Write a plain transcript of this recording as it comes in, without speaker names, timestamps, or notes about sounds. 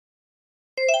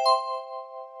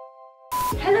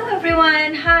Hello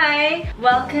everyone, hi!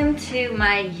 Welcome to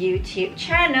my YouTube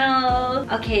channel.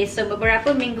 Okay, so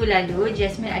beberapa minggu lalu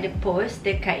Jasmine ada post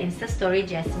dekat Insta story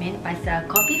Jasmine pasal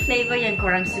coffee flavor yang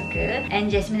korang suka,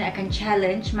 and Jasmine akan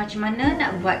challenge macam mana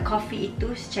nak buat coffee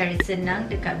itu secara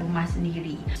senang dekat rumah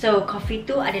sendiri. So coffee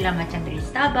tu adalah macam dari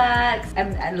Starbucks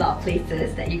and a lot of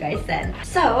places that you guys send.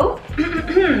 So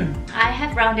I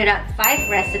have rounded up 5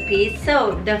 recipes.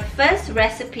 So the first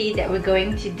recipe that we're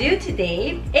going to do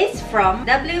today is from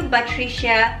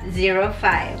Patricia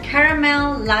 05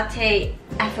 Caramel Latte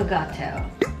Affogato.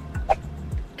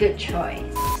 Good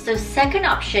choice. So second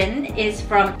option is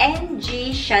from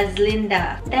NG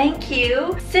Shazlinda. Thank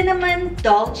you. Cinnamon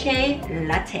Dolce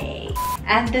Latte.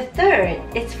 And the third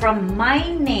is from my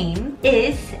name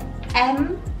is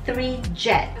M3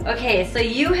 Jet. Okay, so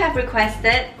you have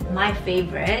requested my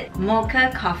favorite,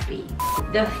 mocha coffee.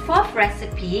 The fourth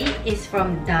recipe is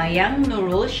from Dayang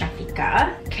Nurul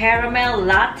Shafika, caramel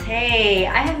latte.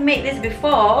 I have made this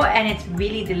before and it's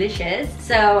really delicious,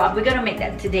 so we're gonna make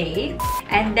that today.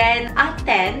 And then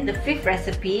Aten, the fifth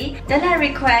recipe, then I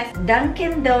request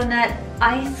Dunkin' Donut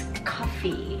iced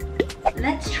coffee.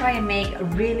 Let's try and make a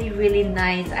really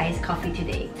nice iced coffee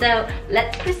today. So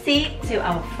let's proceed to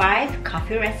our 5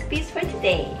 coffee recipes for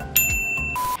today.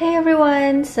 Hey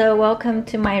everyone, so welcome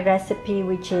to my recipe,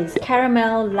 which is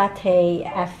caramel latte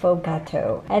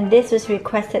affogato, and this was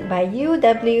requested by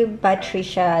UW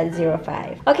Patricia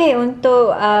 05. Okay,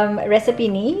 untuk recipe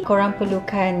ni korang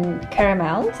perlukan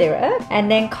caramel syrup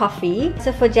and then coffee. So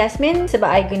for Jasmine, sebab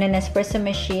I guna Nespresso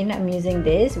machine, I'm using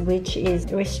this, which is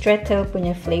ristretto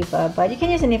punya flavor, but you can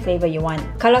use any flavor you want.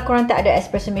 Kalau korang tak ada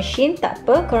espresso machine, tak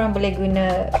apa, korang boleh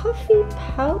guna coffee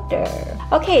powder.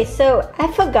 Okay, so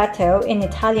affogato in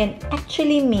Italian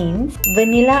actually means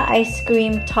vanilla ice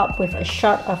cream topped with a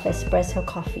shot of espresso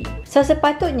coffee. So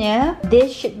sepatutnya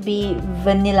this should be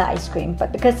vanilla ice cream,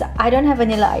 but because I don't have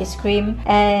vanilla ice cream,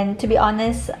 and to be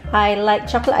honest, I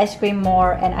like chocolate ice cream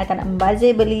more, and I tak nak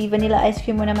membazir beli vanilla ice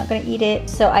cream when I'm not gonna eat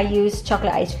it, so I use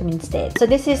chocolate ice cream instead. So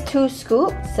this is 2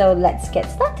 scoops, so let's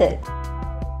get started.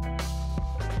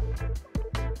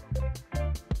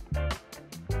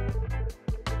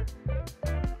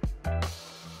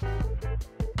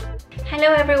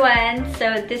 Hello everyone,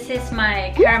 so this is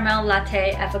my caramel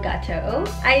latte affogato.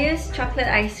 I use chocolate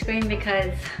ice cream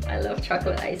because I love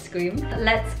chocolate ice cream.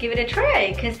 Let's give it a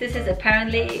try because this is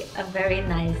apparently a very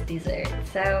nice dessert.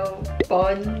 So,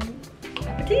 bon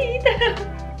appetit!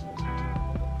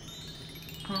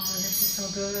 Oh, this is so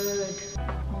good.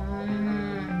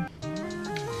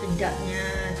 Sedapnya.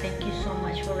 Thank you so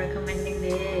much for recommending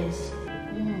this.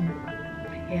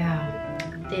 Yeah.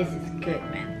 This is good,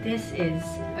 man. This is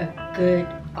a good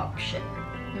option.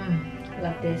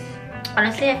 Love this.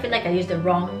 Honestly, I feel like I used the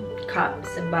wrong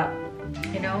cups, but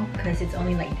you know, because it's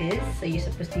only like this, so you're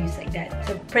supposed to use like that.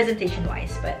 So presentation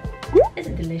wise, but it's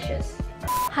delicious.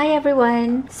 Hi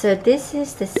everyone, so this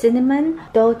is the cinnamon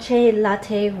dolce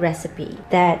latte recipe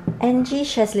that NG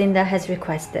Shazlinda has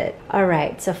requested.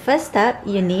 Alright, so first up,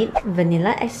 you need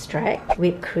vanilla extract,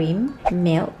 whipped cream,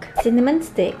 milk, cinnamon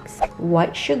sticks,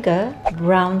 white sugar,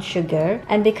 brown sugar,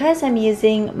 and because I'm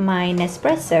using my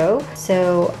Nespresso,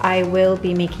 so I will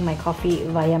be making my coffee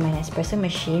via my Nespresso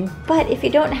machine. But if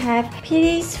you don't have,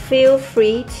 please feel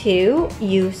free to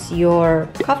use your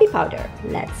coffee powder.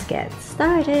 Let's get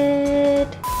started.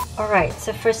 Alright,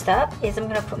 so first up is I'm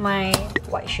gonna put my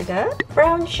white sugar,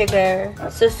 brown sugar.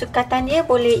 So sukatan dia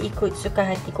boleh ikut suka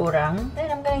hati korang. Then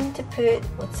I'm going to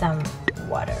put some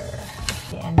water.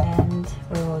 Okay, and then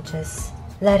we will just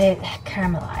let it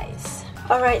caramelize.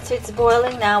 Alright, so it's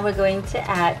boiling now. We're going to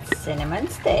add cinnamon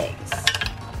sticks.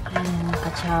 And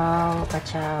kacau,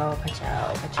 kacau, kacau,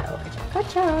 kacau, kacau,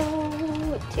 kacau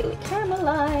till it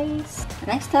caramelizes.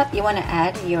 Next up, you want to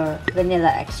add your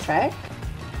vanilla extract.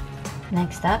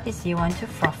 Next up is you want to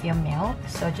froth your milk,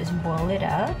 so just boil it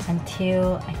up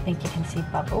until I think you can see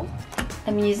bubble.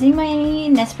 I'm using my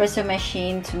Nespresso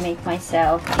machine to make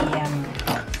myself the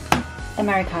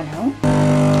Americano.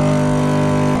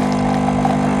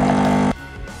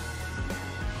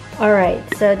 Alright,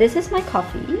 so this is my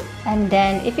coffee. And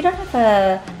then if you don't have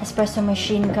a espresso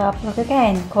machine ke apa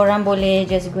kan, korang boleh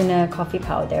just guna coffee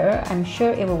powder. I'm sure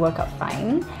it will work out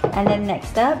fine. And then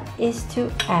next up is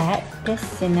to add the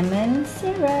cinnamon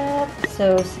syrup.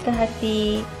 So suka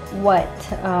hati what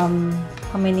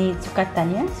how many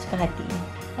sukatan ya? Suka hati.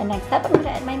 And next up I'm gonna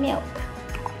add my milk.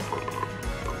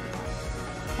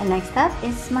 And next up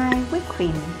is my whipped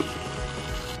cream.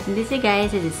 And this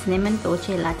guys is a cinnamon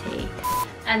dolce latte.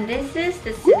 And this is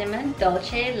the cinnamon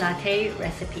dolce latte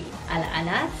recipe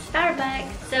ala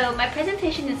Starbucks. So my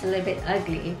presentation is a little bit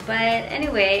ugly, but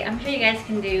anyway, I'm sure you guys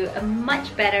can do a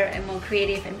much better and more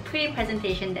creative and pretty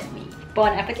presentation than me.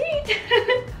 Bon appetit!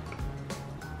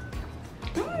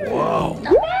 Wow!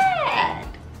 Not bad!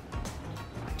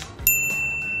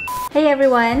 Hey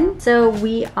everyone! So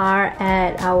we are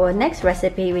at our next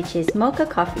recipe, which is mocha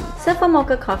coffee. So for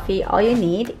mocha coffee, all you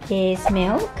need is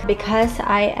milk. Because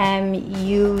I am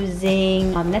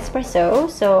using Nespresso,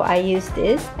 so I use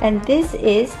this. And this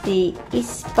is the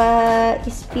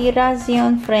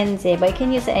Inspiración Frenzy, but you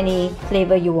can use any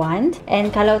flavor you want.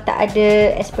 And kalau tak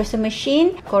ada espresso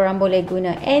machine, korang boleh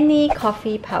guna any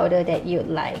coffee powder that you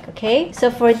like, okay? So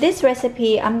for this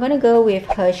recipe, I'm gonna go with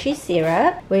Hershey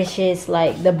syrup, which is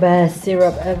like the best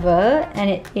syrup ever, and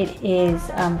it is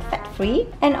fat-free,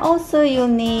 and also you'll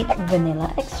need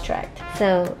vanilla extract.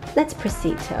 So let's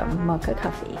proceed to mocha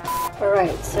coffee.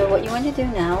 Alright, so what you want to do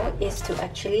now is to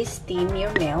actually steam your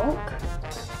milk.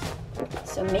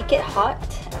 So make it hot,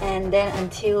 and then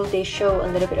until they show a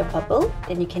little bit of bubble,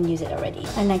 then you can use it already.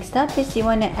 And next up is you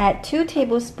want to add 2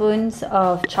 tablespoons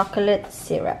of chocolate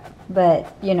syrup. But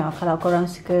you know, kalau korang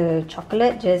suka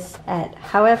chocolate, just add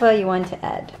however you want to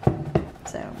add.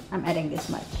 So I'm adding this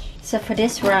much. So for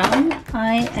this round,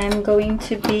 I am going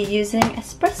to be using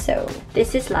espresso.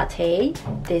 This is latte,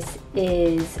 this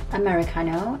is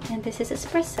Americano, and this is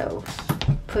espresso.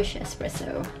 Push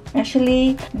espresso.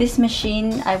 Actually, this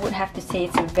machine, I would have to say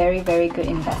it's a very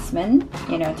good investment,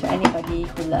 you know, to anybody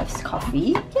who loves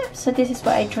coffee. Yeah, so this is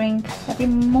what I drink every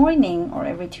morning or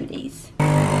every 2 days.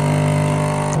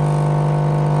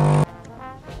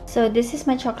 So this is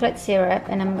my chocolate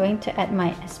syrup, and I'm going to add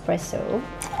my espresso.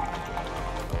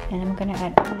 And I'm gonna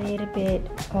add a little bit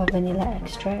of vanilla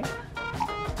extract.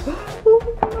 Oh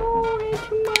no,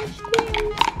 too much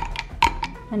things.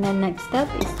 And then next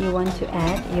up is you want to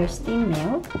add your steamed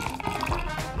milk.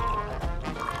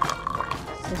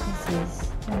 So this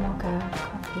is the mocha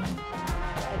coffee.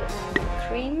 Add my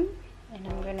cream, and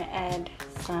I'm gonna add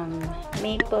some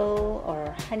maple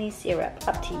or honey syrup,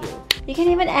 up to you. You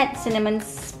can even add cinnamon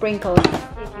sprinkles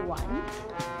if you want,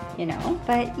 you know.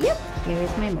 But yep, here is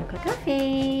my mocha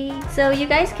coffee. So you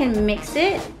guys can mix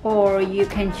it, or you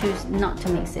can choose not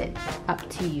to mix it, up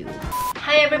to you.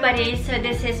 Hi everybody, so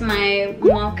this is my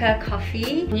mocha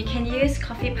coffee. You can use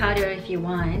coffee powder if you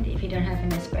want, if you don't have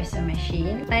an espresso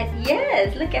machine. But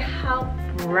yes, look at how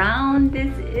brown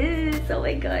this is. Oh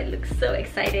my god, it looks so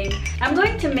exciting. I'm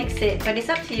going to mix it, but it's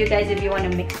up to you guys if you want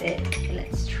to mix it. Okay,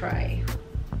 let's try.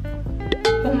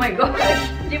 Oh my gosh,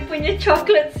 dia punya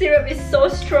chocolate syrup is so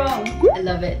strong. I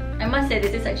love it. I must say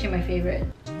this is actually my favorite.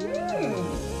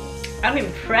 I'm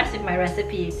impressed with my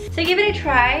recipe. So give it a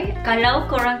try. Kalau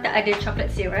korang tak ada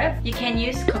chocolate syrup, you can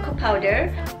use cocoa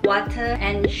powder, water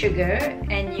and sugar,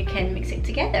 and you can mix it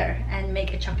together and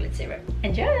make a chocolate syrup.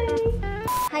 Enjoy!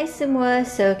 Hai semua,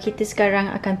 so kita sekarang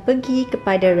akan pergi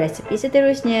kepada resipi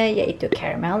seterusnya, iaitu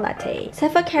caramel latte. So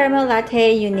for caramel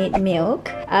latte, you need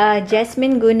milk.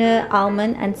 Jasmine guna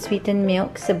almond unsweetened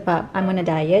milk sebab I'm on a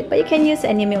diet, but you can use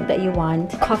any milk that you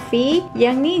want. Coffee,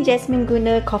 yang ni Jasmine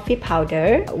guna coffee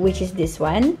powder, which is this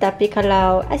one. Tapi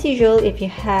kalau, as usual, if you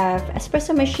have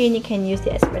espresso machine, you can use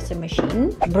the espresso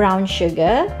machine. Brown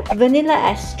sugar, vanilla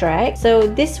extract. So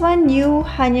this one you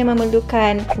hanya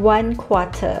memerlukan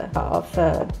 1/4 of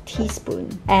a teaspoon,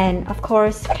 and of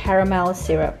course caramel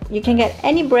syrup. You can get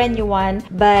any brand you want,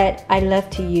 but I love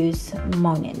to use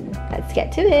Monin. Let's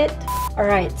get to it.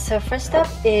 Alright, so first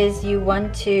up is you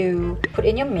want to put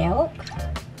in your milk.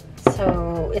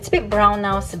 So it's a bit brown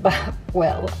now sebab,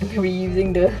 well, we're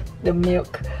using the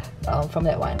milk from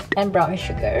that one, and brown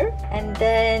sugar. And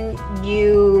then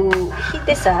you heat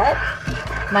this up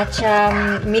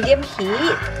macam medium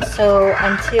heat, so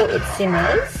until it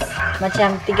simmers,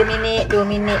 macam 3 minit, 2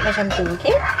 minit macam tu,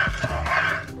 okay?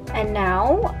 And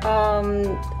now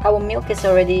our milk is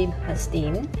already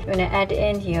steamed. You're gonna add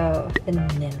in your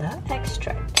vanilla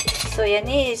extract. So yang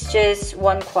ni is just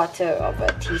 1/4 of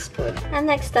a teaspoon. And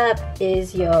next up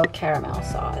is your caramel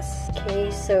sauce.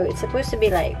 Okay, so it's supposed to be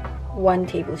like 1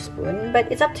 tablespoon, but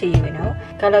it's up to you, you know.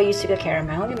 Kalau you suka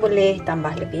caramel, you boleh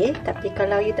tambah lebih. Tapi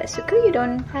kalau you tak suka, you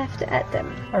don't have to add them.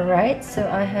 Alright, so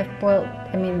I have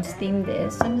steamed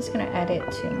this. So I'm just gonna add it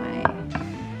to my...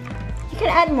 You can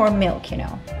add more milk, you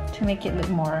know, to make it look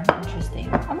more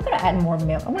interesting. I'm gonna add more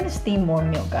milk. I'm gonna steam more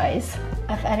milk, guys.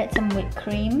 I've added some whipped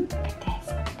cream. Look at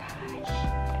this. Oh my gosh.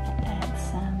 I'm gonna add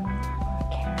some more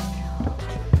caramel.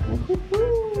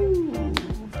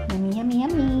 Yummy, yummy,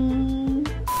 yummy.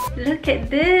 look at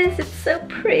this. It's so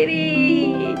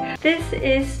pretty. This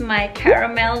is my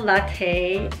caramel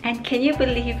latte, and can you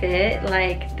believe it?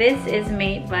 Like, this is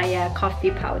made via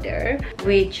coffee powder,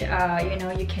 which you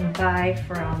know, you can buy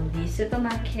from the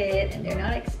supermarket, and they're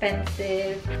not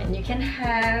expensive, and you can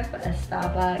have a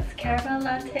Starbucks caramel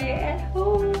latte at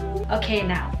home. Okay,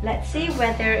 now let's see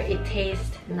whether it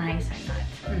tastes nice or not.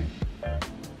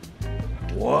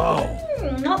 Wow.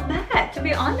 Not bad, to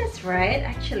be honest, right?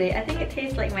 Actually, I think it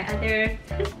tastes like my other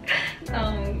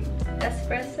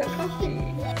espresso coffee.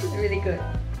 It's really good.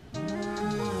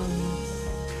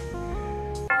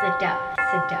 Sedap,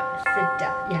 sedap,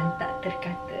 sedap yang tak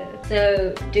terkata.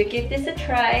 So, do give this a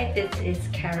try. This is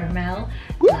caramel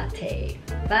latte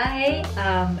by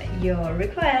your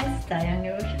request, Sayang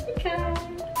Nur Shafika.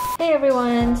 Hey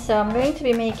everyone, so I'm going to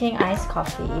be making iced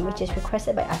coffee, which is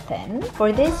requested by Athen. For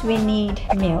this, we need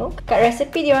milk. Kat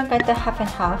recipe diorang kata half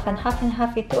and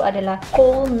half itu adalah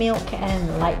whole milk and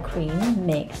light cream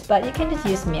mix, but you can just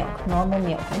use milk, normal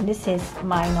milk, and this is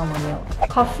my normal milk.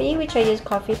 Coffee, which I use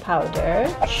coffee powder.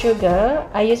 Sugar,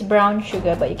 I use brown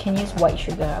sugar, but you can use white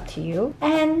sugar, up to you.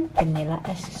 And vanilla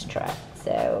extract.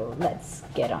 So let's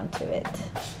get on to it.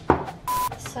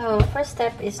 So first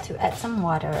step is to add some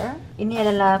water. Ini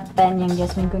adalah pan yang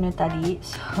Jasmine guna tadi,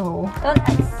 so don't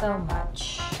add so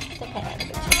much. I think I add a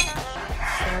bit too much.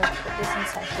 So put this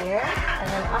inside here, and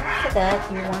then after that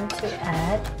you want to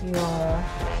add your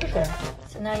sugar.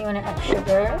 So now you want to add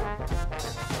sugar,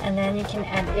 and then you can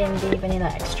add in the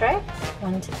vanilla extract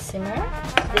once it simmer.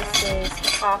 This is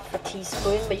half a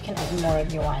teaspoon, but you can add more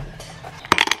if you want.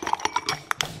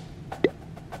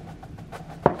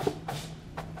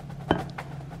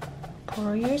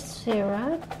 Pour your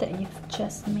syrup that you've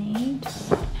just made.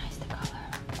 So nice, the color.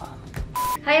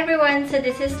 Hi everyone, so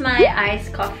this is my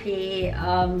iced coffee,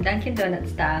 Dunkin' Donut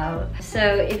style. So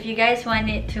if you guys want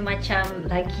it to macam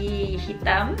lagi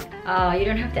hitam, you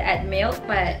don't have to add milk,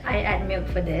 but I add milk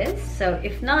for this. So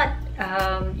if not,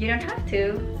 you don't have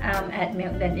to add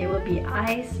milk, then it will be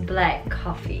iced black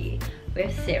coffee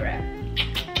with syrup.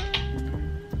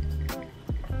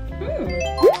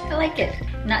 I like it.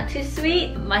 Not too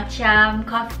sweet, macam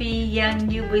coffee yang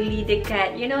you beli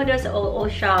dekat, you know, those old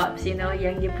shops, you know,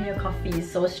 yang dia punya coffee is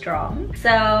so strong.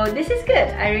 So this is good.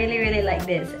 I really like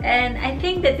this. And I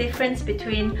think the difference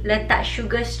between letak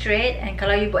sugar straight and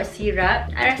kalau you buat syrup,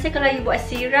 I rasa kalau you buat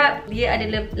syrup, dia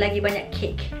ada lagi banyak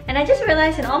kick. And I just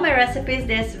realized in all my recipes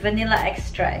there's vanilla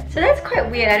extract. So that's quite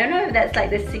weird. I don't know if that's like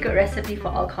the secret recipe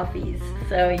for all coffees.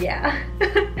 So yeah.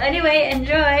 Anyway,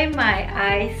 enjoy my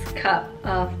iced cup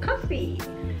of coffee.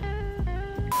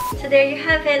 So there you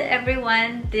have it,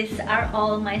 everyone. These are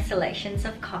all my selections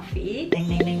of coffee. Ding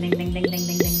ding ding ding ding ding ding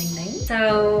ding ding ding ding.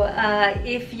 So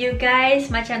if you guys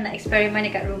macam nak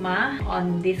eksperimen dekat rumah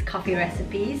on these coffee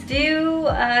recipes, do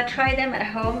try them at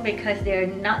home because they're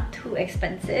not too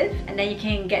expensive, and then you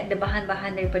can get the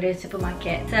bahan-bahan daripada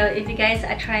supermarket. So if you guys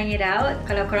are trying it out,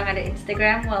 kalau korang ada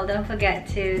Instagram, well, don't forget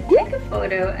to take a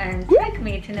photo and tag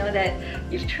me to know that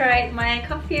you've tried my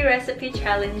coffee recipe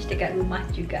challenge dekat rumah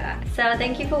juga. So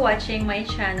thank you for watching my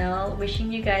channel.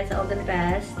 Wishing you guys all the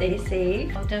best. Stay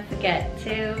safe. Don't forget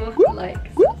to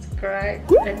like, subscribe,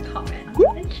 and comment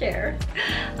and share.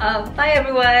 Bye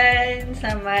everyone.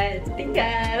 Selamat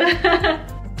tinggal.